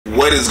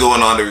What is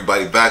going on,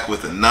 everybody? Back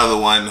with another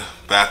one,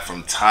 back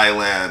from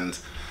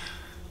Thailand.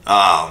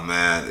 Oh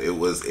man, it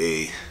was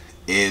a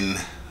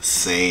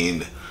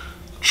insane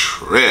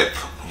trip.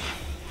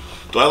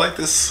 Do I like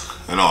this?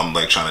 I know I'm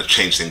like trying to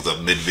change things up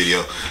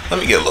mid-video. Let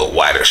me get a little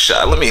wider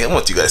shot. I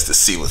want you guys to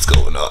see what's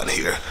going on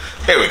here.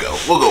 Here we go.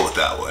 We'll go with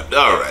that one.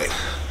 All right.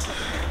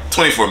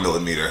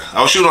 24mm.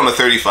 I was shooting on a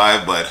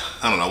 35, but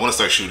I don't know. I want to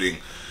start shooting.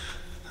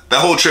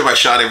 That whole trip I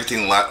shot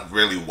everything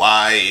really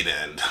wide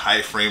and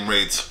high frame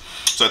rates.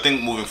 So I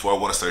think moving forward,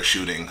 I want to start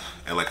shooting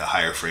at like a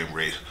higher frame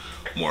rate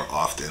more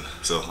often.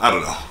 So I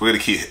don't know. We're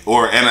gonna keep,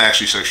 and I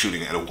actually start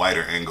shooting at a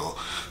wider angle.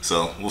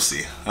 So we'll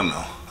see. I don't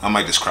know. I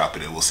might just crop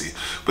it in. We'll see.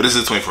 But this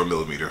is a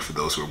 24mm for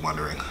those who are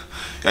wondering.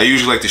 I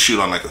usually like to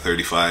shoot on like a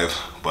 35,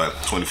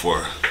 but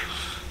 24,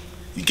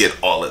 you get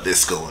all of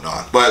this going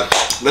on. But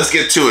let's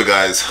get to it,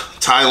 guys.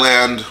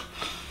 Thailand.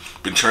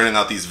 Been churning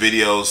out these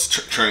videos,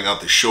 churning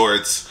out the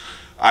shorts,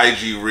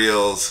 IG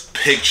reels,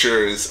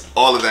 pictures,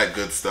 all of that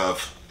good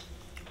stuff.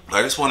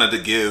 I just wanted to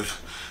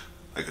give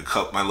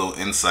like my little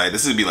insight.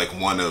 This would be like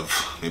one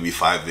of maybe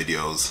 5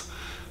 videos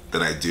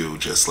that I do,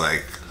 just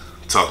like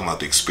talking about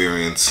the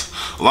experience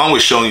along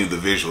with showing you the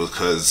visuals,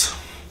 because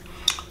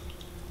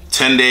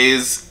 10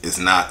 days is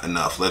not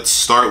enough. Let's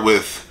start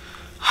with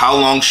how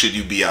long should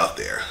you be out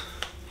there.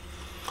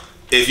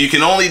 If you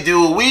can only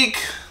do a week,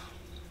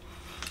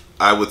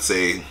 I would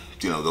say,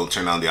 you know, don't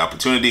turn down the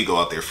opportunity, go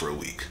out there for a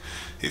week.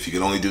 If you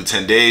can only do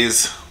 10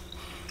 days,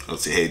 I would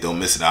say, hey, don't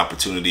miss an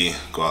opportunity,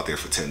 go out there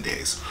for 10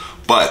 days.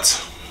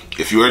 But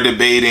if you are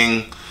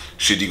debating,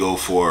 should you go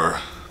for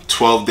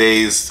 12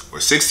 days or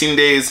 16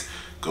 days,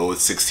 go with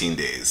 16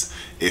 days.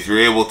 If you're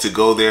able to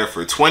go there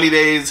for 20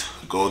 days,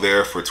 go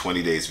there for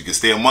 20 days. If you can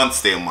stay a month,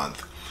 stay a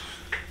month.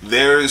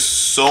 There is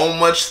so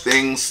much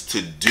things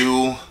to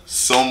do,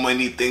 so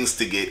many things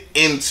to get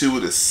into,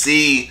 to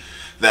see,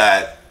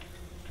 that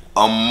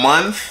a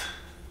month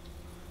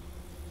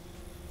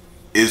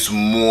is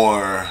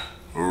more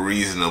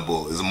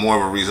reasonable, is more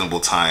of a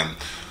reasonable time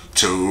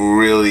to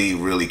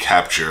really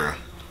capture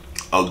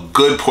a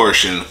good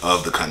portion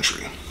of the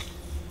country.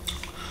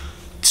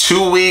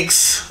 2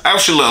 weeks,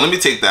 actually, let me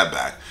take that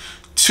back.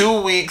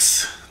 2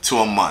 weeks to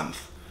a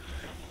month.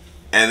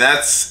 And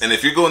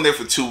if you're going there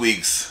for 2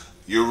 weeks,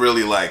 you're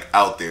really like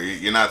out there.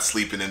 You're not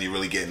sleeping and you're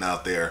really getting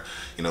out there,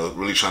 you know,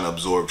 really trying to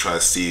absorb, try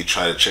to see,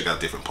 try to check out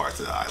different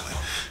parts of the island,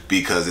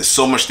 because there's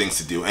so much things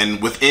to do.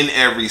 And within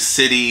every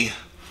city,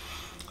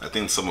 I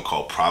think some are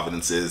called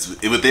provinces,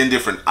 within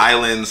different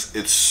islands,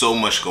 it's so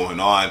much going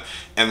on,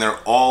 and they're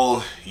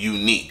all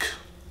unique.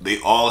 They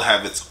all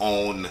have its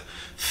own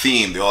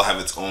theme, they all have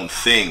its own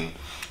thing.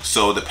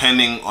 So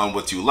depending on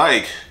what you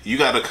like, you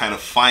got to kind of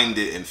find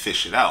it and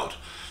fish it out.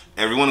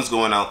 Everyone is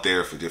going out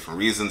there for different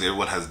reasons.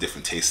 Everyone has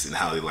different tastes in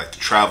how they like to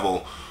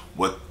travel.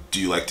 What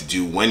do you like to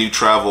do when you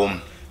travel?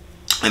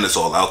 And it's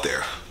all out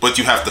there, but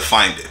you have to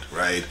find it,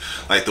 right?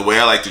 Like the way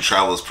I like to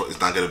travel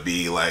is not going to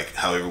be like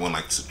how everyone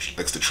likes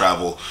to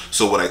travel.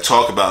 So what I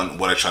talk about and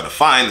what I try to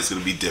find is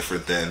going to be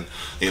different than,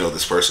 you know,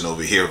 this person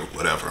over here,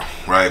 whatever,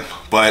 right?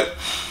 But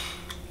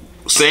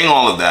saying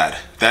all of that,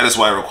 that is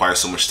why it requires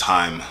so much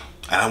time.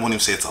 And I wouldn't even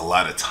say it's a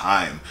lot of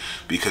time,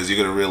 because you're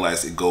going to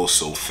realize it goes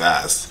so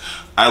fast.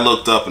 I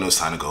looked up and it was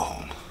time to go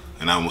home,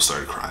 and I almost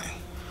started crying.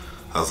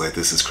 I was like,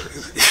 this is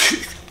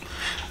crazy.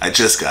 I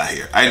just got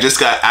here. I just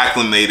got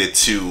acclimated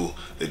to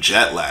the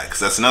jet lag, because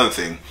that's another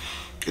thing.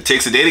 It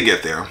takes a day to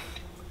get there,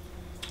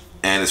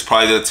 and it's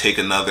probably going to take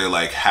another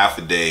like half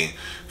a day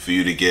for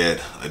you to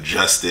get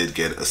adjusted,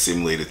 get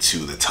assimilated to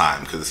the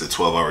time, because it's a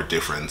 12-hour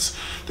difference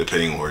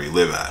depending on where you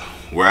live at.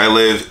 Where I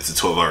live, it's a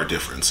 12-hour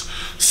difference.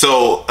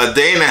 So a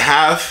day and a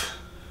half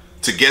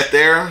to get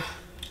there,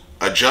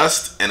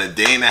 adjust, and a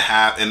day and a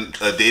half, and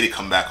a day to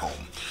come back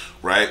home,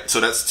 right?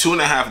 So that's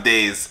 2.5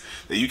 days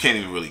that you can't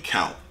even really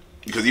count.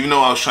 Because even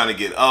though I was trying to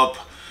get up,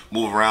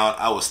 move around,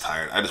 I was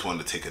tired. I just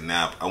wanted to take a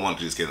nap. I wanted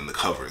to just get in the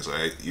covers,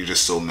 right? You're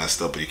just so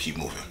messed up, but you keep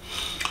moving.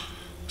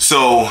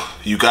 So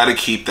you got to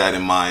keep that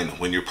in mind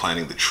when you're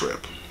planning the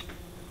trip.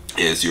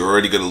 Is you're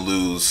already going to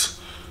lose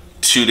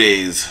 2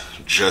 days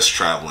just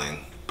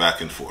traveling back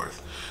and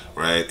forth,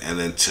 right? And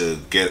then to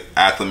get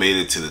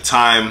acclimated to the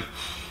time,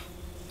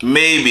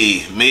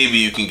 maybe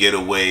you can get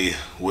away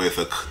with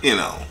a, you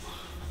know,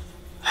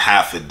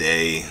 half a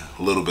day,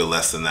 a little bit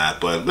less than that,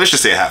 but let's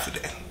just say half a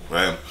day,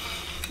 right?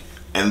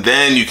 And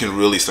then you can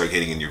really start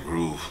getting in your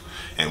groove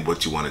and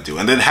what you want to do,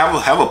 and then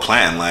have a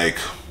plan. Like,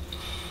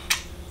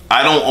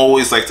 I don't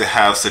always like to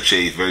have such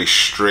a very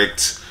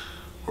strict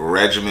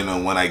regimen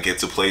on when I get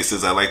to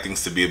places. I like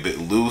things to be a bit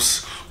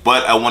loose,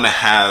 but I want to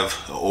have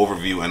an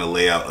overview and a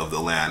layout of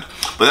the land.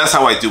 But that's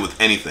how I do with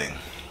anything.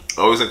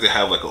 I always like to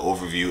have like an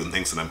overview and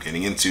things that I'm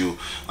getting into.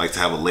 I like to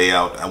have a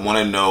layout. I want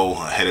to know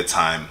ahead of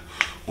time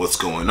what's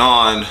going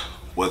on,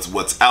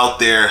 what's out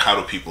there, how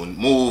do people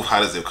move,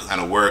 how does it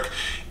kind of work.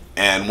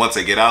 And once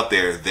I get out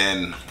there,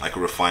 then I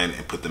can refine it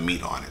and put the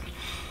meat on it.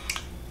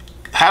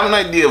 Have an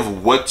idea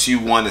of what you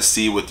want to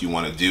see, what you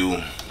want to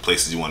do,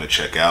 places you want to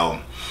check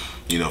out.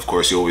 You know, of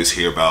course, you always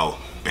hear about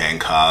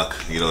Bangkok.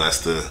 You know,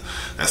 that's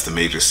the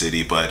major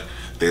city, but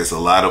There's a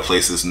lot of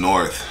places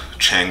north,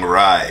 Chiang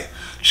Rai,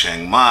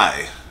 Chiang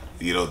Mai,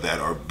 you know, that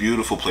are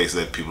beautiful places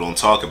that people don't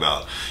talk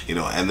about, you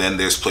know. And then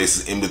there's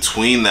places in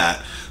between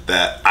that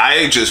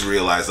I just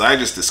realized, I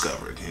just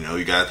discovered, you know.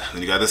 You got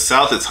the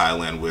south of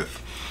Thailand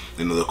with,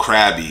 you know, the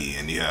Krabi,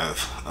 and you have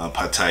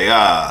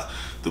Pattaya,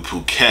 the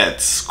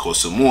Phukets, Koh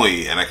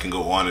Samui, and I can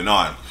go on.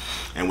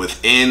 And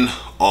within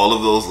all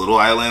of those little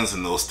islands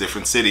and those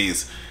different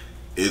cities,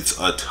 it's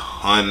a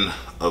ton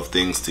of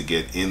things to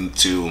get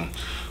into.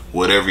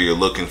 Whatever you're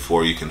looking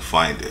for, you can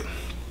find it.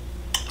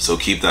 So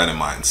keep that in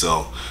mind.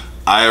 So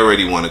I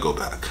already want to go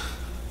back.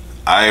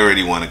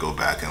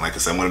 And like I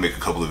said, I'm going to make a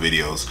couple of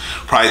videos,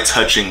 probably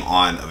touching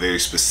on a very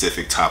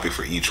specific topic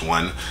for each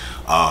one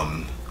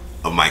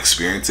of my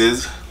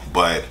experiences.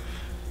 But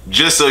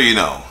just so you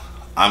know,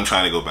 I'm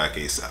trying to go back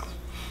ASAP.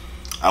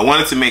 I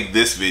wanted to make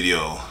this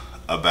video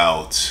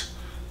about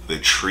the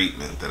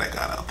treatment that I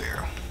got out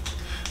there.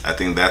 I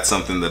think that's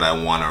something that I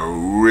want to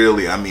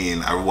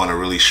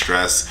really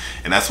stress.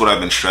 And that's what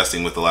I've been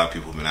stressing with a lot of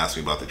people who've been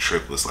asking me about the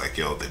trip, was like,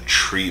 yo, the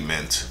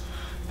treatment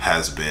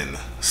has been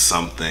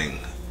something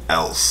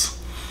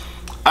else.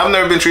 I've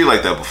never been treated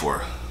like that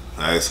before,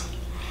 guys.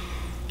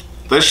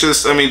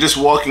 Just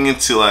walking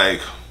into like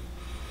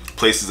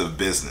places of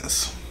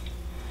business,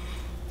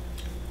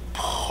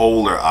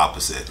 polar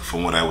opposite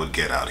from what I would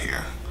get out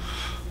here.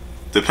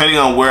 Depending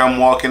on where I'm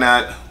walking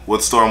at,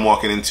 what store I'm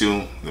walking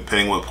into,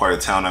 depending what part of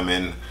town I'm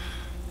in,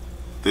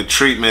 the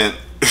treatment,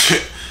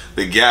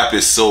 the gap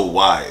is so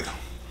wide.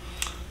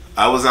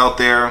 I was out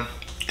there,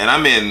 and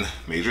I'm in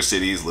major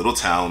cities, little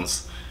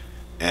towns,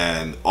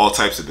 and all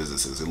types of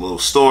businesses. A little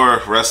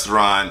store,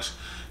 restaurant,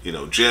 you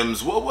know,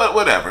 gyms,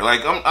 whatever.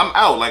 Like I'm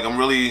out, like I'm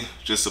really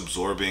just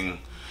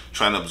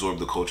trying to absorb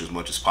the culture as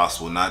much as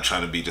possible, not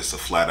trying to be just a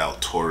flat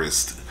out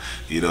tourist,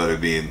 you know what I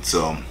mean?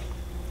 So,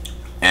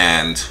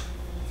 and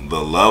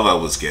the love I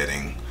was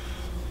getting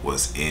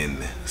was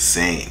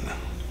insane.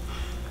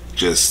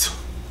 Just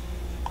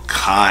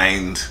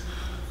kind,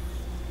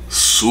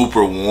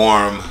 super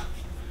warm.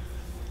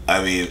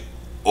 I mean,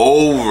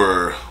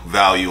 over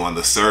value on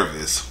the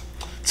service,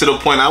 to the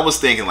point I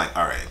was thinking like,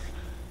 all right,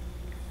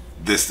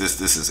 this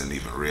isn't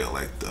even real.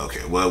 Like,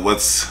 okay, well,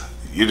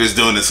 you're just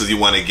doing this because you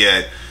want to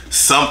get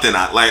something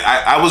out. Like,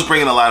 I was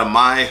bringing a lot of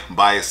my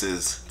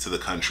biases to the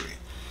country,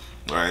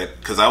 right?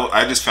 Because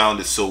I just found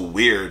it so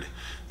weird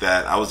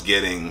that I was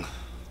getting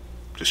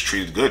just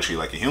treated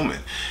like a human.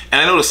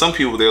 And I know to some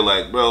people, they're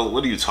like, bro,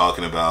 what are you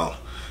talking about?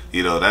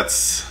 You know,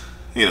 that's,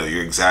 you know,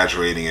 you're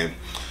exaggerating it.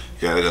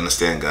 You gotta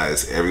understand,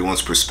 guys,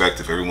 everyone's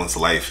perspective, everyone's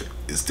life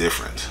is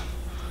different.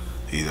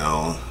 You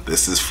know,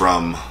 this is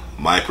from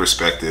my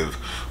perspective,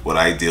 what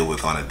I deal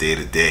with on a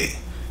day-to-day.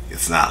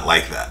 It's not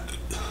like that,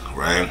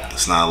 right?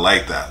 It's not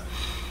like that.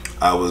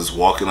 I was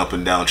walking up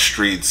and down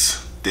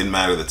streets, didn't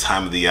matter the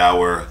time of the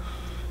hour,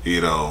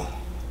 you know,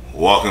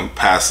 walking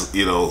past,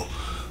 you know,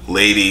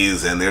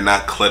 ladies, and they're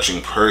not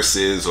clutching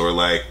purses or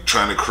like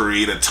trying to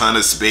create a ton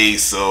of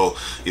space, so,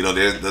 you know,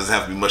 there doesn't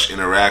have to be much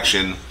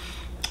interaction.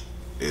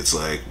 It's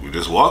like, we're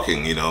just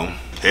walking, you know,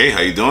 hey,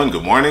 how you doing?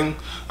 Good morning,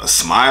 a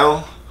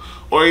smile.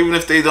 Or even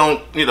if they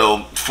don't, you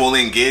know,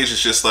 fully engage,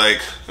 it's just like,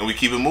 and we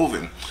keep it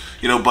moving,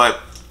 you know. But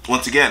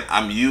once again,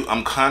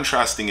 I'm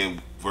contrasting it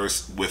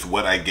with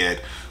what I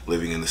get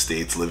living in the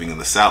States, living in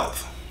the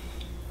South.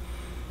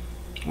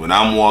 When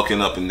I'm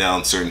walking up and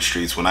down certain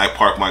streets, when I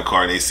park my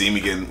car and they see me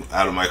getting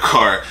out of my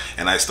car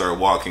and I start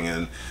walking,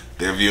 and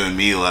they're viewing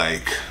me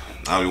like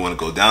I don't even want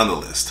to go down the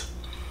list.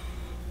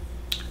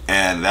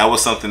 And that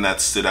was something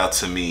that stood out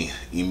to me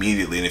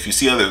immediately. And if you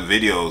see other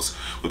videos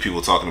with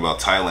people talking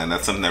about Thailand,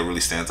 that's something that really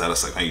stands out.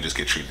 It's like, man, you just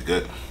get treated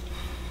good.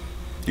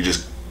 You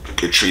just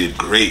get treated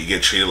great. You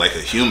get treated like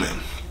a human.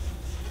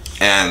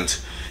 And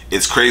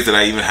it's crazy that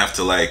I even have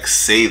to like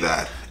say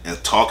that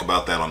and talk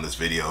about that on this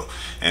video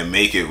and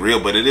make it real,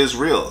 but it is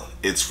real.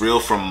 It's real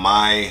from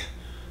my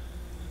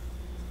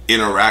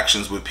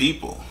interactions with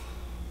people,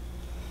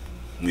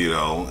 you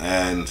know.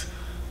 And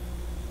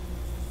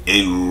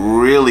it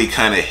really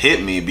kind of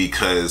hit me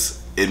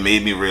because it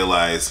made me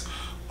realize,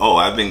 oh,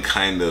 I've been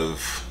kind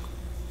of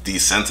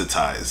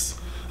desensitized.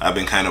 I've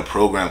been kind of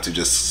programmed to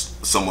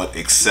just somewhat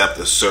accept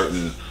a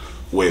certain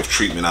way of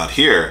treatment out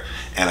here.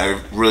 And I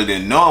really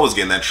didn't know I was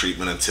getting that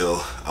treatment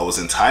until I was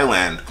in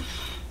Thailand.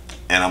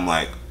 And I'm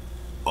like,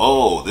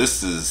 oh,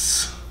 this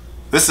is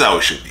how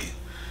it should be.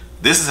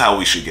 This is how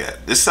we should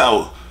get. This is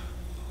how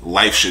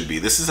life should be.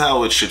 This is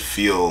how it should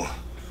feel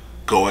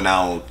going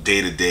out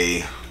day to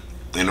day,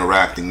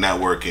 interacting,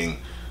 networking.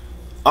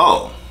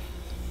 Oh,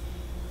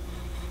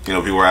 you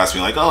know, people were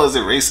asking me like, oh, is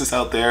it racist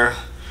out there?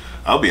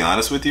 I'll be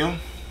honest with you.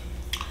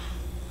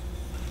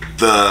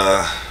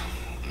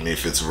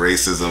 If it's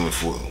racism,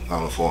 I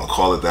don't know if I want to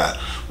call it that.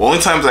 The only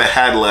times I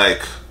had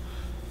like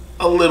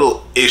a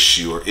little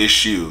issue or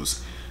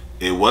issues,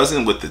 it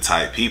wasn't with the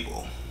Thai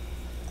people.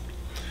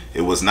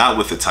 It was not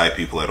with the Thai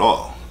people at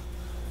all.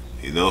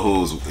 You know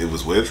who it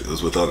was with? It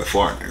was with other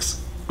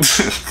foreigners.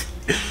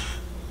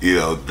 You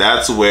know,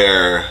 that's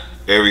where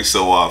every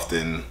so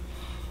often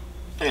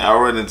Yeah, I'll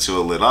run into a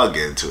little. I'll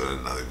get into it in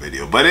another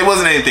video, but it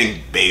wasn't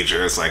anything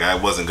major. It's like I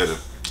wasn't gonna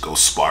go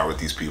spar with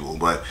these people,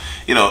 but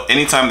you know,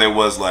 anytime there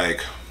was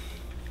like,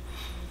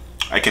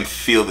 I can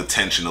feel the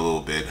tension a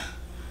little bit.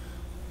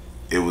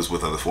 It was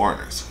with other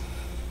foreigners.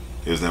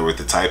 It was never with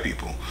the Thai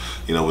people.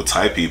 You know, with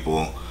Thai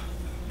people,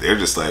 they're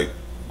just like,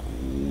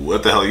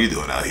 what the hell are you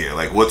doing out here?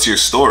 Like, what's your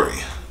story?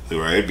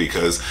 Right?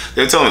 Because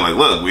they're telling me like,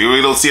 look, we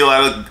really don't see a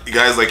lot of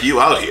guys like you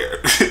out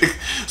here.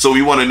 So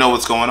we want to know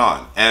what's going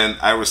on. And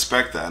I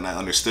respect that and I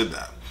understood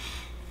that.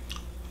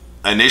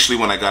 Initially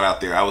when I got out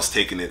there, I was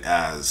taking it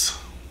as,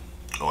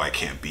 oh, I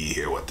can't be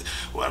here.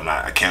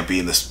 I can't be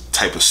in this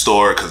type of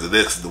store because of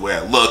this, the way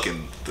I look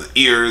and the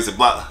ears and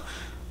blah.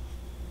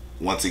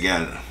 Once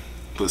again,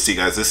 but see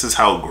guys, this is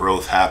how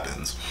growth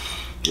happens.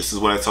 This is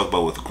what I talk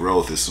about with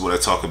growth. This is what I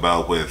talk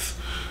about with,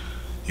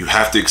 you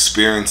have to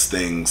experience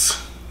things.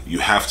 You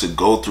have to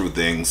go through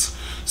things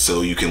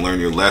so you can learn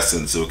your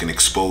lessons, so it can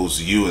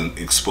expose you and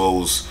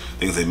expose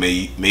things that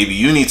maybe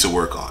you need to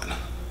work on.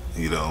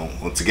 You know,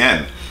 once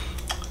again,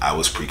 I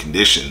was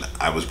preconditioned.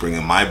 I was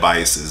bringing my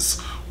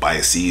biases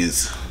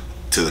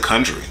to the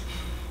country,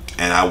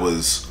 and I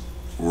was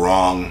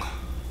wrong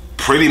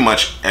pretty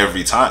much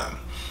every time.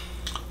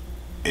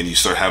 And you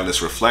start having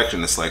this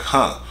reflection. It's like,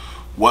 huh,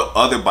 what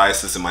other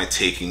biases am I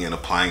taking and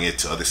applying it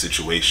to other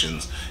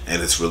situations,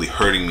 and it's really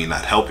hurting me,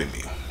 not helping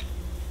me?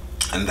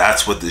 And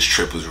that's what this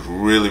trip was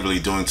really, really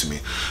doing to me.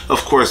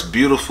 Of course,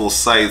 beautiful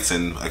sights,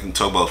 and I can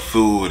talk about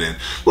food, and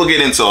we'll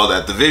get into all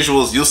that. The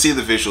visuals, you'll see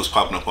the visuals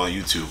popping up on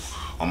YouTube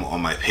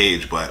on my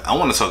page, but I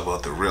want to talk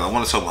about the real. I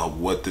want to talk about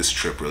what this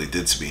trip really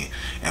did to me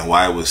and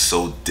why it was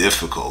so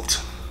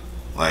difficult,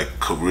 like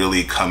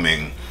really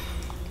coming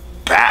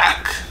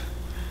back.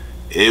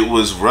 It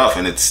was rough,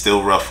 and it's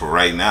still rough for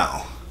right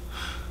now.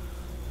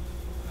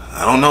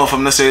 I don't know if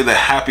I'm necessarily the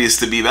happiest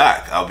to be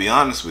back. I'll be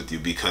honest with you,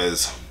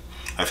 because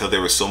I felt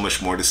there was so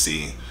much more to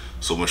see,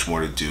 so much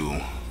more to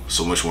do,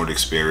 so much more to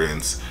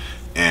experience.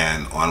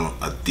 And on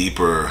a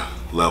deeper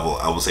level,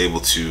 I was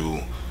able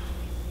to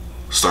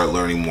start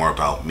learning more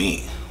about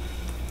me,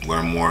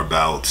 learn more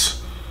about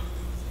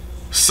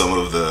some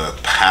of the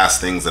past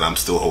things that I'm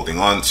still holding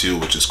on to,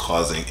 which is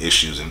causing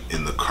issues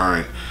in the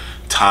current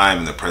time,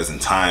 in the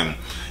present time,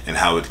 and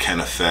how it can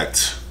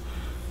affect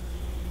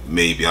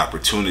maybe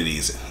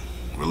opportunities,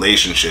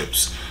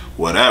 relationships,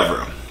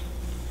 whatever.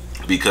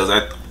 Because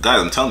guys,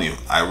 I'm telling you,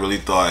 I really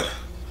thought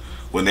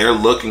when they're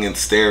looking and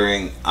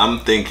staring,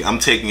 I'm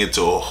taking it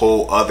to a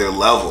whole other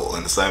level,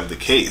 and it's not even the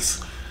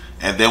case.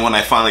 And then when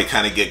I finally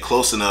kind of get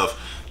close enough,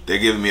 they're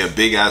giving me a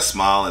big ass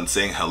smile and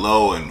saying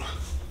hello and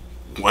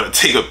want to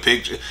take a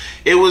picture.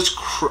 It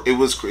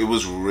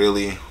was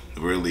really,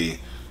 really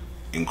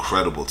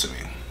incredible to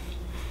me.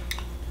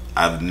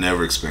 I've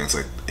never experienced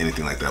like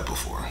anything like that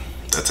before,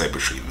 that type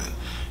of treatment.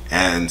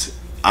 And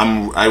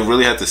I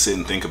really had to sit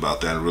and think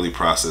about that and really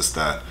process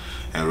that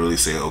and really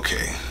say,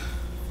 okay,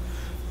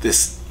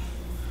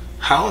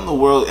 how in the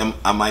world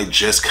am I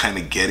just kind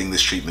of getting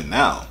this treatment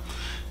now?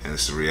 And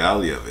it's the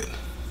reality of it.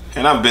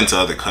 And I've been to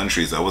other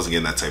countries. I wasn't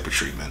getting that type of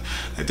treatment.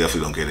 I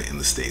definitely don't get it in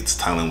the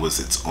States. Thailand was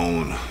its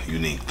own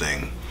unique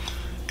thing.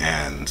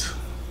 And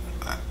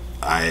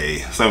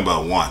it's not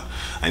about want.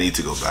 I need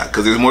to go back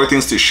because there's more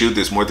things to shoot.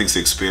 There's more things to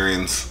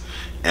experience.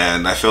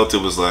 And I felt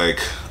it was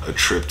like a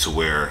trip to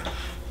where,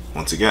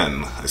 once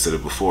again, I said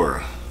it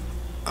before,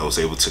 I was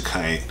able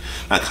to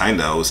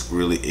I was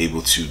really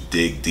able to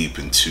dig deep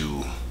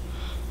into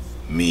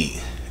me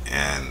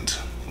and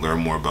learn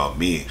more about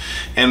me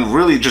and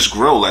really just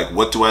grow. Like,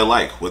 what do I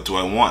like? What do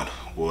I want?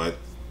 What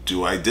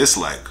do I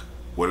dislike?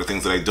 What are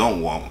things that I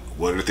don't want?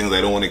 What are things I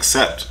don't want to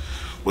accept?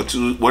 What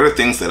are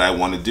things that I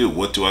want to do?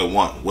 What do I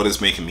want? What is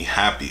making me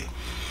happy?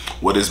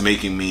 What is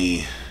bringing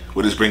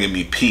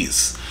me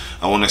peace?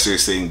 I won't necessarily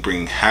say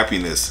bringing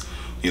happiness,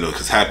 you know,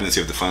 because happiness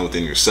you have to find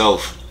within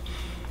yourself.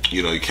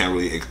 You know, you can't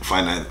really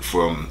find that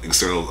from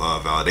external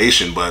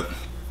validation, but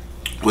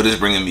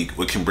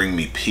what can bring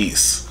me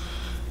peace?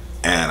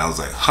 And I was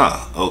like,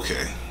 huh,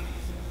 okay.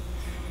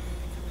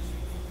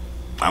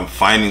 I'm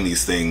finding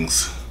these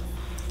things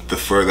the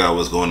further I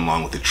was going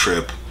along with the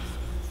trip,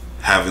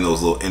 having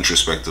those little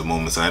introspective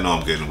moments. And I know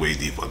I'm getting way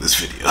deep on this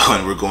video,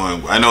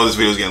 and I know this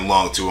video is getting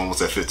long too,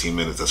 almost at 15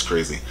 minutes. That's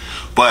crazy.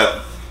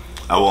 But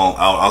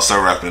I'll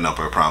start wrapping it up,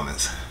 I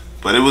promise.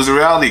 But it was a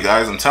reality,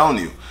 guys. I'm telling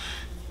you.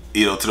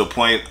 You know, to the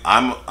point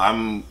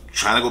I'm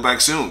trying to go back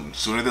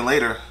sooner than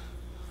later.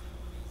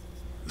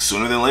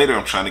 Sooner than later,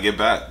 I'm trying to get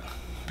back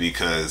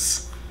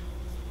because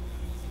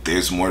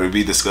there's more to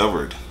be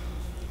discovered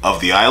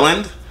of the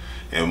island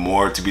and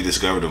more to be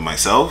discovered of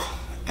myself.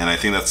 And I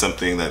think that's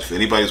something that if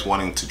anybody's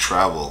wanting to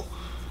travel,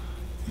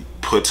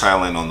 put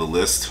Thailand on the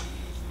list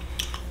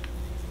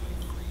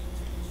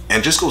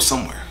and just go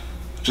somewhere.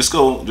 Just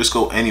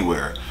go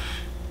anywhere.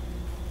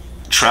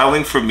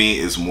 Traveling for me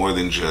is more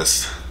than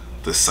just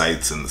the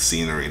sights and the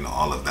scenery and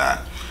all of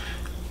that.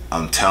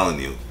 I'm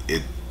telling you,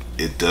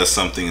 it does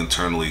something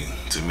internally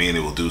to me, and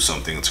it will do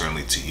something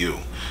internally to you.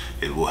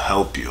 It will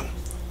help you.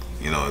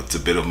 You know, it's a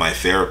bit of my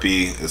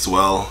therapy as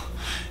well,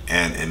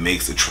 and it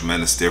makes a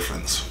tremendous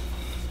difference.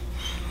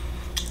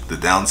 The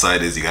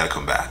downside is you gotta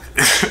come back.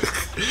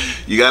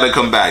 You gotta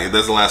come back. It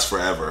doesn't last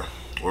forever.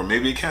 Or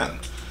maybe it can.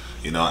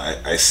 You know,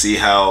 I see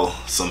how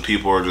some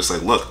people are just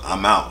like, look,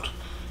 I'm out.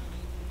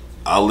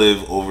 I'll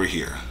live over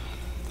here.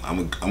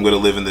 I'm gonna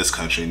live in this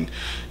country. And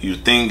you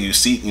think,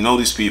 you know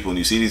these people, and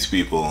you see these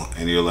people,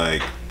 and you're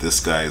like, this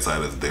guy is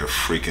out of their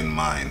freaking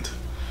mind.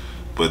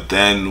 But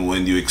then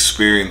when you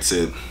experience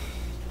it,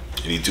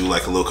 and you do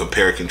like a little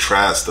compare and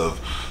contrast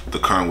of the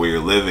current way you're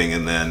living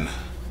and then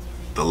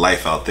the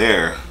life out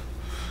there,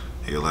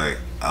 you're like,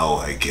 oh,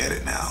 I get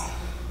it now.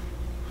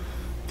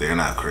 They're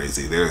not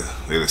crazy. They're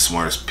the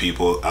smartest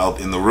people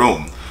out in the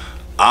room.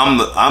 I'm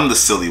the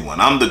silly one.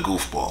 I'm the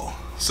goofball.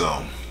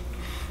 So,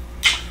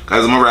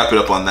 guys, I'm gonna wrap it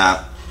up on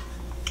that.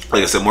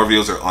 Like I said, more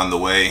videos are on the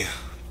way.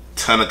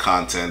 Ton of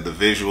content. The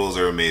visuals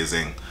are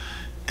amazing.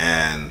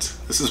 And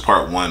this is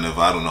part 1 of,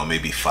 I don't know,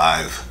 maybe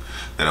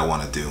 5 that I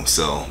want to do.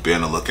 So be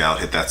on the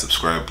lookout. Hit that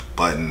subscribe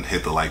button.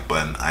 Hit the like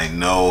button. I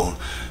know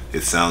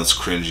it sounds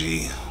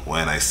cringy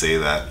when I say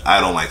that. I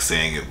don't like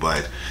saying it,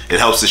 but it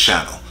helps the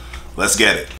channel. Let's get it.